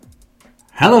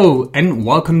Hello and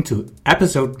welcome to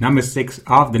episode number 6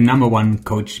 of the number one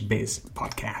Coach Biz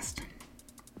podcast.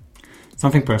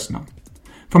 Something personal.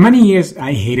 For many years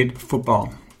I hated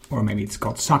football, or maybe it's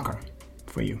called soccer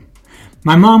for you.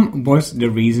 My mom was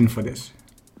the reason for this.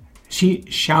 She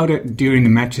shouted during the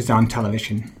matches on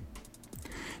television.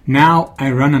 Now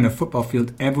I run on a football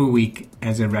field every week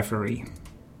as a referee.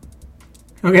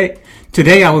 Okay,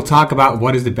 today I will talk about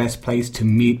what is the best place to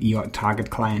meet your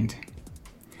target client.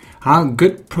 How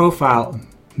good profile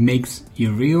makes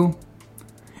you real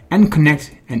and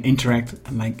connect and interact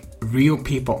like real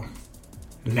people.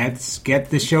 Let's get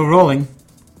the show rolling.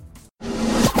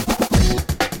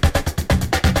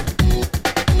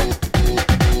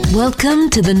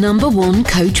 Welcome to the number one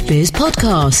Coach Biz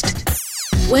podcast,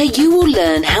 where you will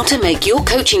learn how to make your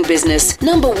coaching business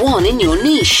number one in your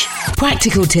niche.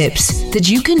 Practical tips that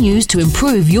you can use to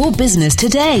improve your business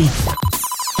today.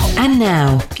 And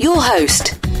now, your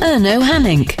host, Erno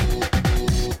Hanink.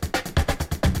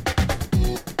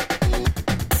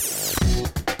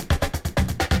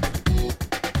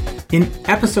 In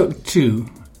episode 2,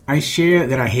 I share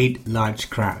that I hate large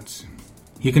crowds.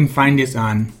 You can find this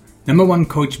on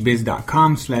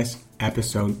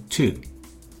numberonecoachbiz.com/episode 2.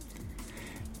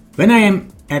 When I am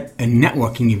at a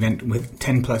networking event with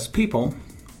 10 plus people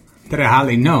that I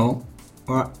hardly know,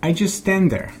 or I just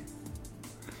stand there.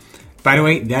 By the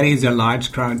way, that is a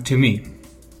large crowd to me.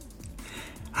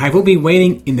 I will be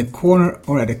waiting in the corner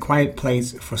or at a quiet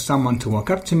place for someone to walk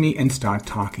up to me and start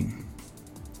talking.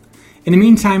 In the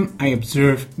meantime, I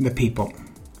observe the people,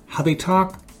 how they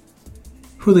talk,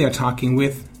 who they are talking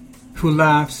with, who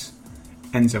laughs,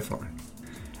 and so forth.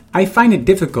 I find it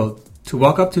difficult to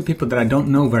walk up to people that I don't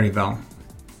know very well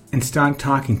and start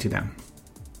talking to them.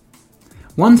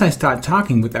 Once I start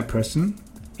talking with that person,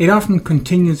 it often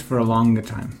continues for a longer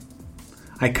time.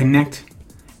 I connect,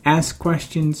 ask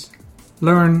questions,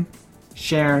 learn,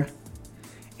 share.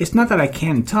 It's not that I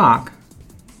can't talk,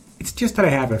 it's just that I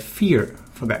have a fear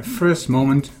for that first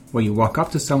moment where you walk up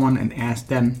to someone and ask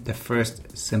them the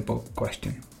first simple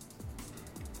question.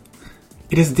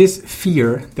 It is this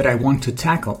fear that I want to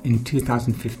tackle in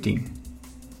 2015.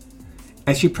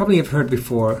 As you probably have heard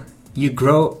before, you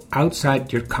grow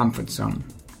outside your comfort zone.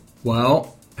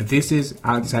 Well, this is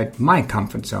outside my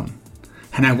comfort zone,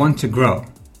 and I want to grow.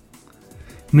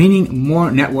 Meaning more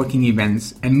networking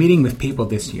events and meeting with people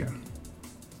this year.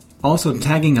 Also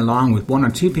tagging along with 1 or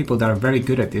 2 people that are very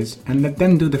good at this and let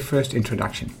them do the first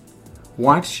introduction.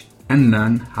 Watch and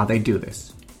learn how they do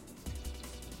this.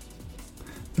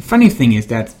 The funny thing is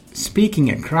that speaking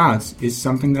at crowds is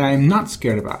something that I am not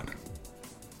scared about.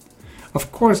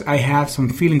 Of course I have some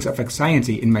feelings of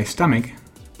anxiety in my stomach,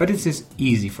 but it is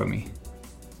easy for me.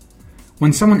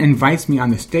 When someone invites me on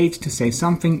the stage to say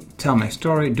something, tell my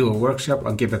story, do a workshop,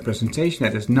 or give a presentation,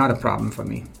 that is not a problem for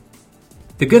me.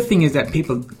 The good thing is that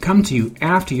people come to you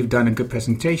after you've done a good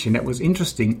presentation that was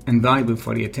interesting and valuable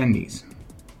for the attendees.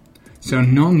 So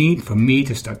no need for me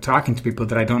to start talking to people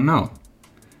that I don't know.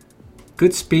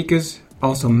 Good speakers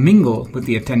also mingle with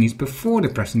the attendees before the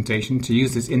presentation to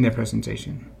use this in their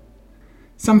presentation.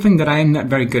 Something that I am not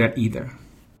very good at either.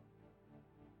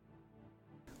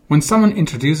 When someone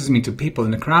introduces me to people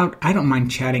in the crowd, I don't mind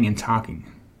chatting and talking.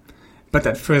 But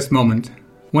that first moment,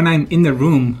 when I'm in the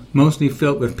room mostly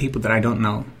filled with people that I don't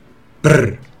know,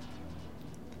 brrr.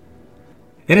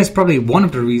 That is probably one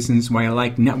of the reasons why I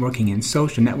like networking and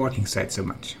social networking sites so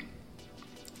much.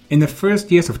 In the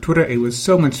first years of Twitter, it was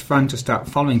so much fun to start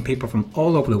following people from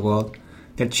all over the world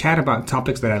that chat about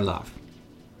topics that I love.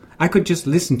 I could just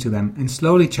listen to them and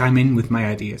slowly chime in with my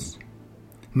ideas,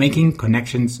 making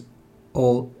connections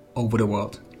all over the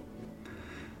world.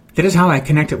 That is how I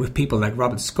connected with people like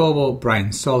Robert Scoble,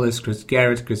 Brian Solis, Chris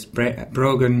Garrett, Chris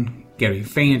Brogan, Gary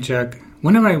Vaynerchuk.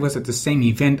 Whenever I was at the same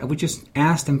event, I would just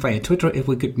ask them via Twitter if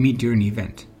we could meet during the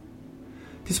event.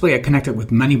 This way I connected with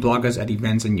many bloggers at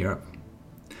events in Europe.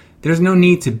 There is no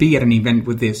need to be at an event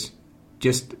with this,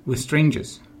 just with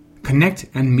strangers. Connect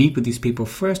and meet with these people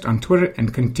first on Twitter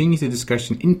and continue the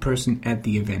discussion in person at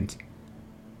the event.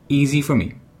 Easy for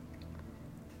me.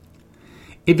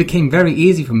 It became very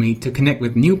easy for me to connect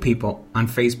with new people on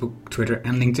Facebook, Twitter,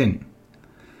 and LinkedIn.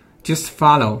 Just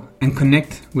follow and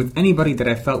connect with anybody that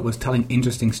I felt was telling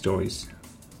interesting stories.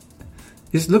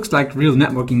 This looks like real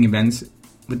networking events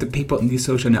with the people in these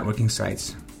social networking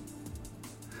sites.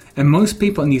 And most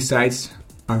people in these sites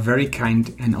are very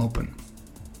kind and open.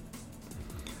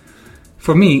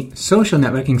 For me, social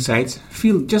networking sites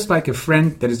feel just like a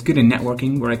friend that is good in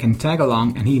networking where I can tag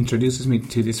along and he introduces me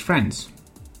to his friends.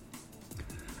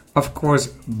 Of course,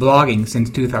 blogging since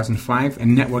 2005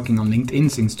 and networking on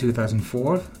LinkedIn since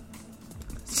 2004.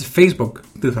 Facebook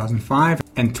 2005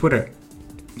 and Twitter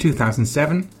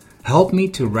 2007 helped me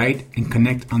to write and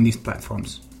connect on these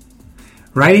platforms.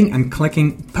 Writing and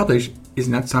clicking publish is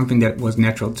not something that was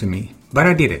natural to me, but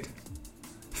I did it.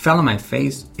 Fell on my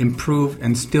face, improved,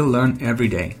 and still learn every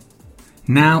day.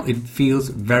 Now it feels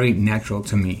very natural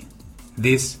to me.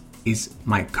 This is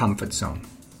my comfort zone.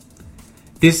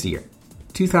 This year,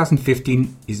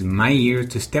 2015, is my year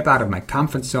to step out of my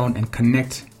comfort zone and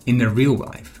connect in the real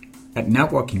life, at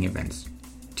networking events.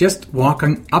 Just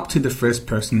walking up to the first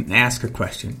person and ask a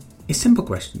question, a simple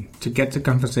question, to get the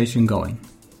conversation going.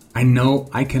 I know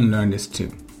I can learn this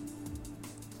too.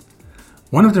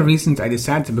 One of the reasons I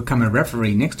decided to become a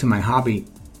referee next to my hobby,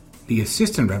 the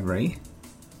assistant referee,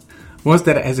 was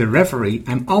that as a referee,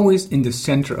 I'm always in the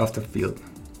center of the field.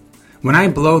 When I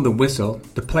blow the whistle,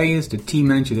 the players, the team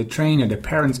manager, the trainer, the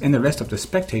parents, and the rest of the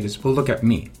spectators will look at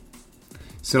me.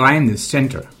 So I am the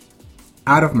center,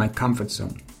 out of my comfort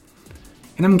zone.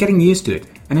 And I'm getting used to it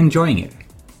and enjoying it.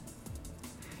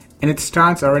 And it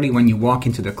starts already when you walk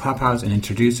into the clubhouse and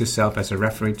introduce yourself as a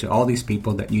referee to all these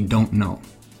people that you don't know.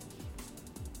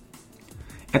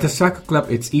 At the soccer club,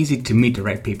 it's easy to meet the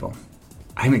right people.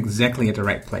 I'm exactly at the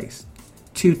right place.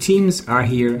 2 teams are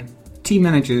here, team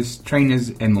managers, trainers,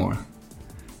 and more.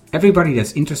 Everybody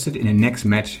that's interested in the next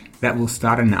match that will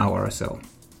start in an hour or so.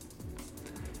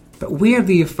 But where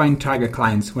do you find target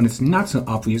clients when it's not so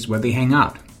obvious where they hang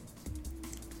out?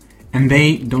 And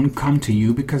they don't come to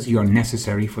you because you're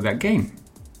necessary for that game.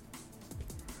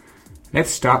 Let's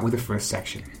start with the first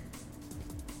section.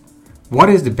 What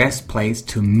is the best place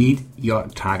to meet your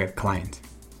target client?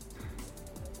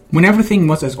 When everything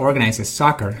was as organized as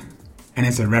soccer, and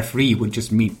as a referee would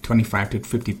just meet 25 to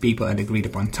 50 people at agreed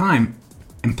upon time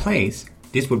and place,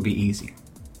 this would be easy.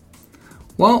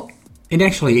 Well, it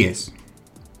actually is.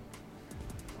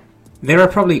 There are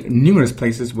probably numerous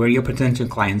places where your potential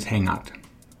clients hang out,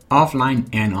 offline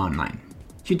and online.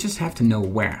 You just have to know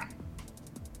where.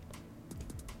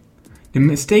 The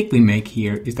mistake we make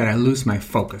here is that I lose my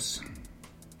focus.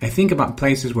 I think about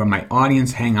places where my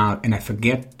audience hang out and I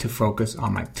forget to focus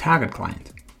on my target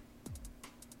client.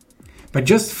 By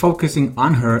just focusing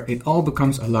on her, it all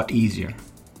becomes a lot easier.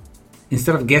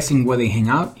 Instead of guessing where they hang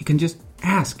out, you can just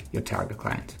ask your target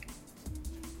client.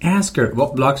 Ask her,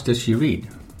 what blogs does she read?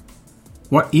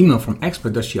 What email from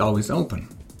expert does she always open?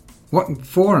 What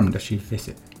forum does she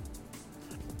visit?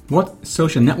 What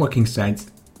social networking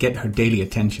sites get her daily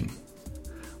attention?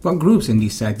 What groups in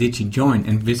these sites did she join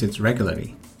and visits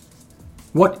regularly?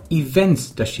 What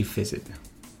events does she visit?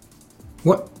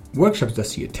 What workshops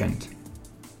does she attend?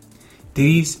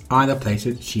 These are the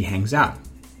places she hangs out.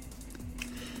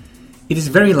 It is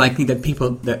very likely that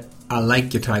people that are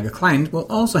like your target client will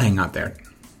also hang out there.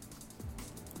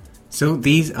 So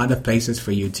these are the places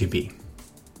for you to be.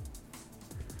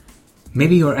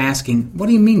 Maybe you're asking, what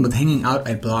do you mean with hanging out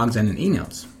at blogs and in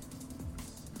emails?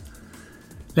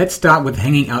 Let's start with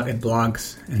hanging out at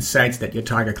blogs and sites that your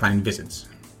target client visits.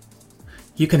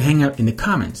 You can hang out in the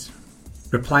comments,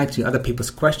 reply to other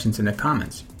people's questions in the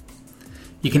comments.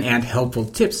 You can add helpful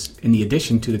tips in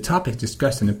addition to the topics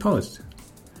discussed in the post.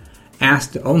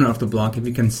 Ask the owner of the blog if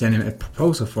you can send him a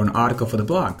proposal for an article for the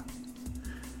blog.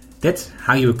 That's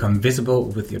how you become visible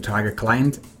with your target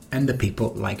client and the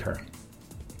people like her.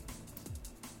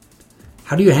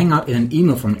 How do you hang out in an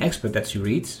email from an expert that she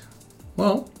reads?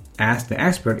 Well, ask the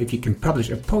expert if you can publish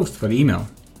a post for the email.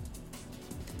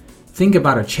 Think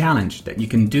about a challenge that you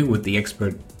can do with the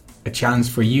expert, a challenge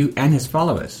for you and his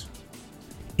followers.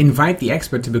 Invite the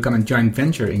expert to become a joint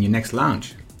venture in your next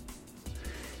launch.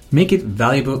 Make it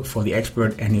valuable for the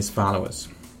expert and his followers.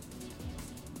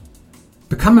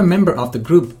 Become a member of the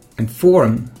group and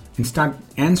forum and start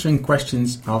answering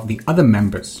questions of the other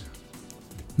members.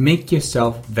 Make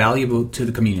yourself valuable to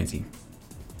the community.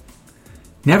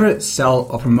 Never sell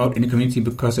or promote in the community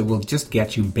because it will just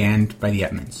get you banned by the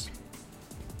admins.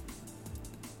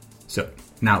 So,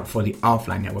 now for the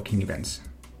offline networking events.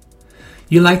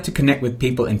 You like to connect with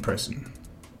people in person.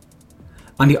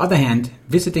 On the other hand,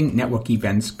 visiting network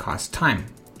events costs time.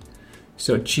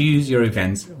 So choose your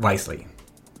events wisely.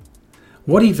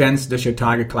 What events does your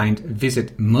target client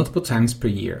visit multiple times per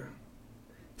year?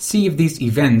 See if these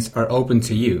events are open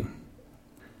to you.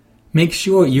 Make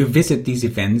sure you visit these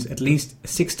events at least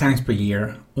 6 times per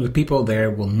year, or the people there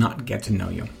will not get to know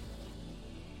you.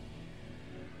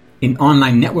 In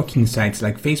online networking sites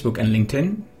like Facebook and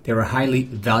LinkedIn, there are highly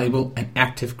valuable and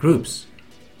active groups.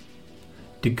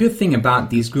 The good thing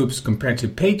about these groups compared to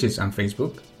pages on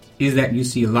Facebook is that you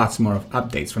see lots more of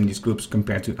updates from these groups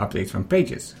compared to updates from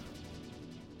pages.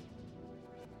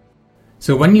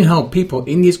 So when you help people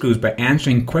in these groups by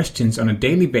answering questions on a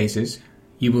daily basis,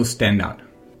 you will stand out.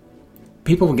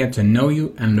 People will get to know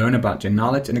you and learn about your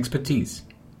knowledge and expertise.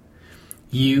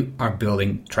 You are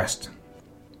building trust.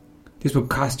 This will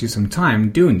cost you some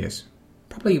time doing this,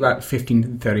 probably about 15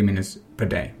 to 30 minutes per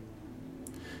day.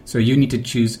 So you need to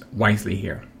choose wisely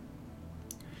here.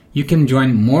 You can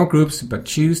join more groups, but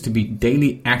choose to be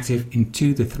daily active in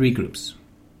 2 to 3 groups.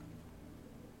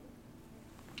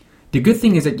 The good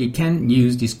thing is that you can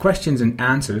use these questions and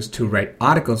answers to write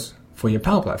articles for your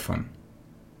Power Platform.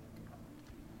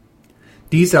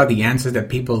 These are the answers that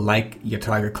people like your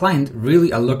target client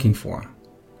really are looking for.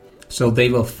 So they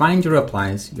will find your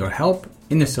replies, your help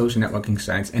in the social networking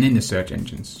sites and in the search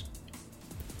engines.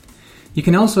 You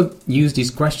can also use these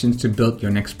questions to build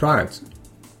your next product.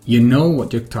 You know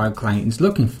what your target client is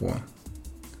looking for,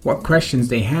 what questions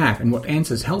they have and what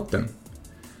answers help them.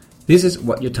 This is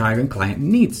what your target client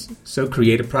needs. So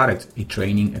create a product, a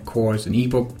training, a course, an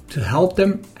ebook to help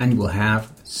them, and you will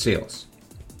have sales.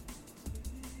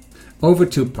 Over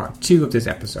to part 2 of this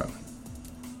episode.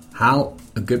 How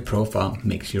a good profile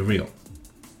makes you real.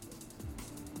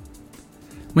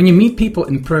 When you meet people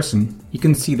in person, you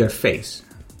can see their face,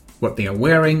 what they are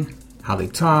wearing, how they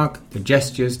talk, their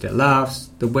gestures, their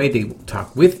laughs, the way they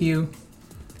talk with you.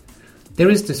 There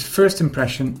is this first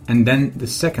impression, and then the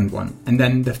second one, and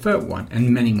then the third one, and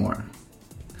many more.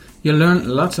 You learn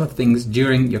lots of things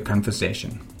during your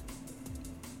conversation.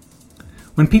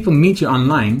 When people meet you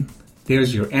online,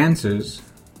 there's your answers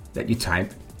that you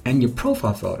type and your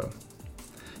profile photo.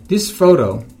 This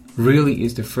photo really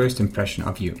is the first impression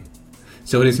of you,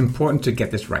 so it is important to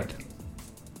get this right.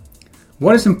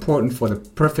 What is important for the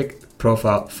perfect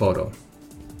profile photo?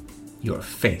 Your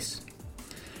face.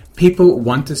 People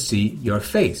want to see your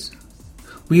face.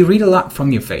 We read a lot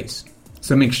from your face,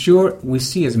 so make sure we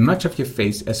see as much of your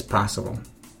face as possible.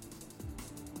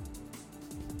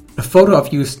 A photo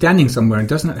of you standing somewhere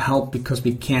does not help because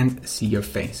we can't see your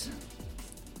face.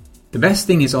 The best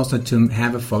thing is also to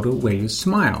have a photo where you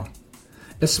smile.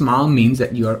 A smile means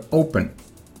that you are open.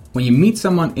 When you meet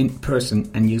someone in person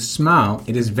and you smile,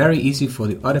 it is very easy for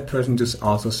the other person to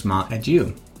also smile at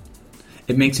you.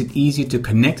 It makes it easier to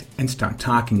connect and start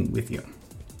talking with you.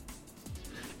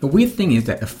 A weird thing is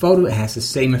that a photo has the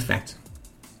same effect.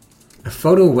 A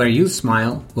photo where you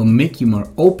smile will make you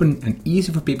more open and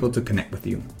easy for people to connect with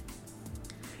you.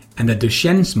 And the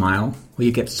Duchenne smile, where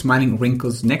you get smiling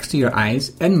wrinkles next to your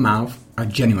eyes and mouth, are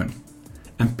genuine,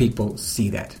 and people see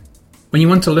that. When you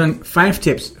want to learn 5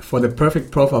 tips for the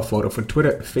perfect profile photo for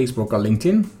Twitter, Facebook, or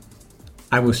LinkedIn,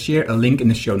 I will share a link in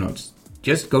the show notes.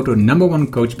 Just go to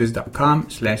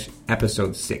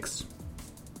numberonecoachbiz.com/episode 6.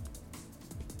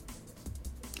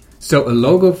 So a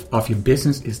logo of your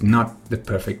business is not the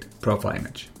perfect profile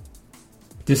image.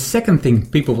 The second thing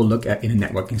people will look at in the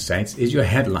networking sites is your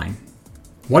headline.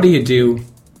 What do you do?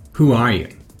 Who are you?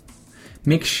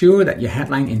 Make sure that your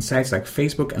headline in sites like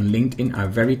Facebook and LinkedIn are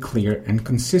very clear and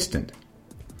consistent.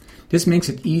 This makes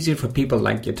it easier for people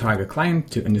like your target client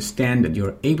to understand that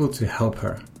you're able to help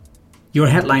her. Your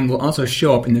headline will also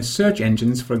show up in the search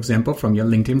engines, for example, from your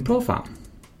LinkedIn profile.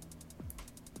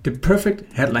 The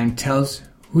perfect headline tells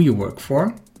who you work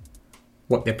for,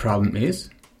 what their problem is,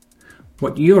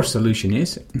 what your solution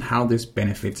is, and how this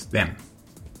benefits them.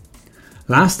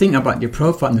 Last thing about your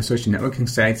profile in the social networking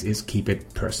sites is keep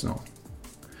it personal.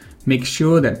 Make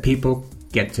sure that people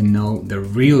get to know the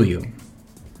real you.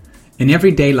 In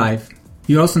everyday life,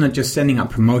 you're also not just sending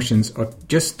out promotions or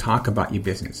just talk about your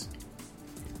business.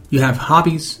 You have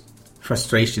hobbies,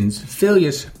 frustrations,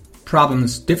 failures,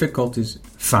 problems, difficulties,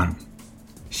 fun.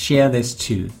 Share this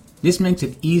too. This makes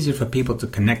it easier for people to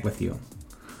connect with you.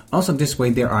 Also, this way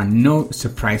there are no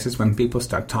surprises when people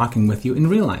start talking with you in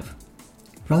real life.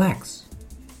 Relax.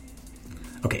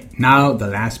 Okay, now the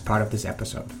last part of this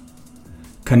episode.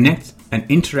 Connect and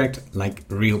interact like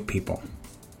real people.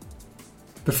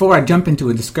 Before I jump into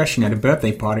a discussion at a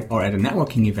birthday party or at a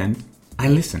networking event, I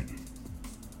listen.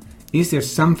 Is there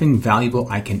something valuable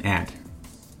I can add?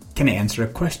 Can I answer a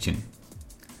question?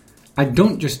 I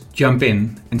don't just jump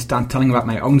in and start telling about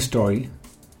my own story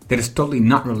that is totally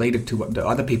not related to what the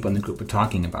other people in the group are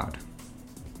talking about.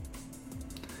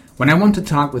 When I want to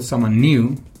talk with someone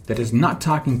new that is not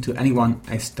talking to anyone,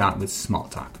 I start with small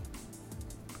talk.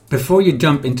 Before you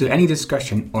jump into any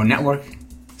discussion or network,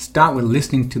 start with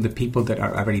listening to the people that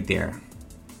are already there.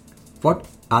 What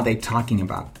are they talking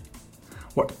about?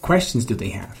 What questions do they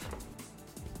have?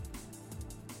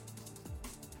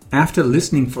 After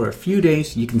listening for a few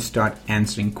days, you can start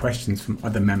answering questions from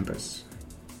other members.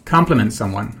 Compliment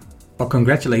someone or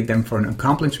congratulate them for an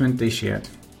accomplishment they shared.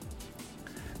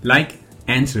 Like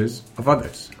answers of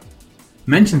others.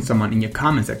 Mention someone in your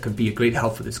comments that could be a great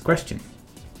help for this question.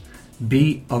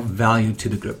 Be of value to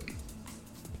the group.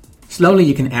 Slowly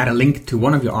you can add a link to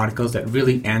one of your articles that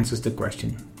really answers the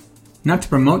question. Not to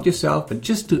promote yourself, but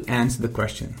just to answer the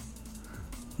question.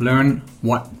 Learn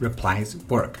what replies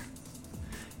work.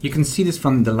 You can see this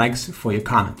from the likes for your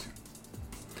comment.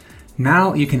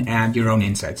 Now you can add your own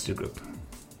insights to the group.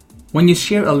 When you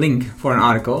share a link for an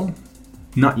article,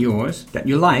 not yours, that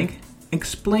you like,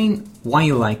 explain why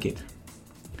you like it.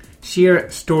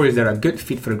 Share stories that are a good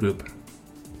fit for the group.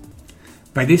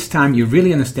 By this time, you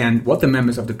really understand what the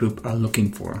members of the group are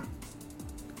looking for.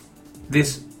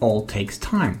 This all takes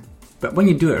time, but when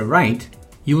you do it right,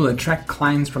 you will attract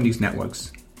clients from these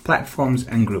networks, platforms,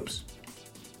 and groups.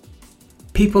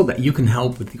 People that you can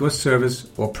help with your service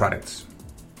or products.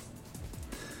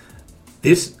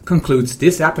 This concludes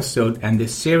this episode and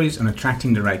this series on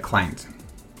attracting the right client.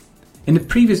 In the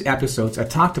previous episodes, I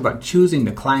talked about choosing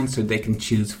the client so they can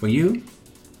choose for you,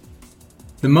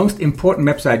 the most important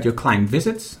website your client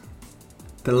visits,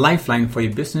 the lifeline for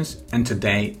your business, and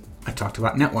today I talked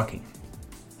about networking.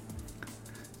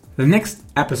 The next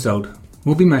episode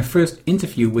will be my first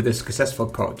interview with a successful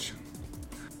coach.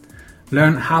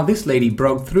 Learn how this lady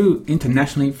broke through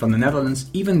internationally from the Netherlands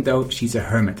even though she's a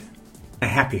hermit, a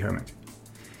happy hermit.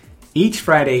 Each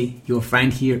Friday you'll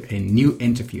find here a new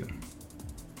interview.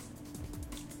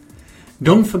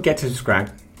 Don't forget to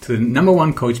subscribe to the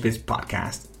 #1 Coach Biz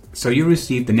podcast so you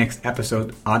receive the next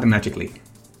episode automatically.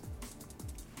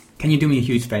 Can you do me a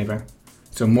huge favor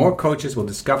so more coaches will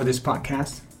discover this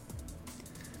podcast?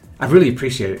 I really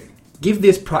appreciate it. Give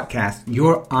this podcast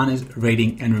your honest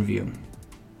rating and review.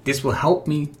 This will help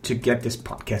me to get this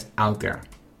podcast out there.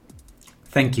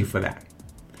 Thank you for that.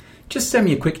 Just send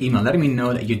me a quick email letting me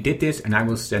know that you did this and I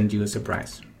will send you a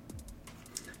surprise.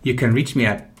 You can reach me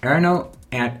at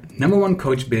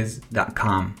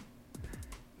erno@number1coachbiz.com.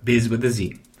 Biz with a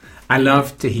Z. I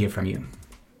love to hear from you.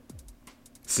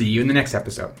 See you in the next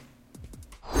episode.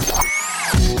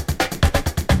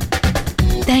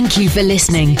 Thank you for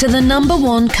listening to the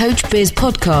 #1 Coach Biz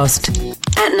podcast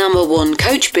at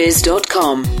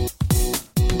number1coachbiz.com.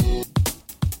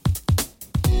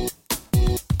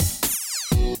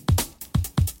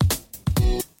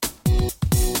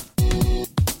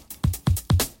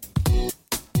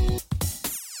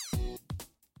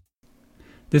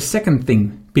 The second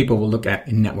thing people will look at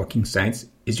in networking sites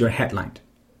is your headlight.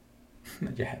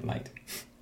 Not your headlight.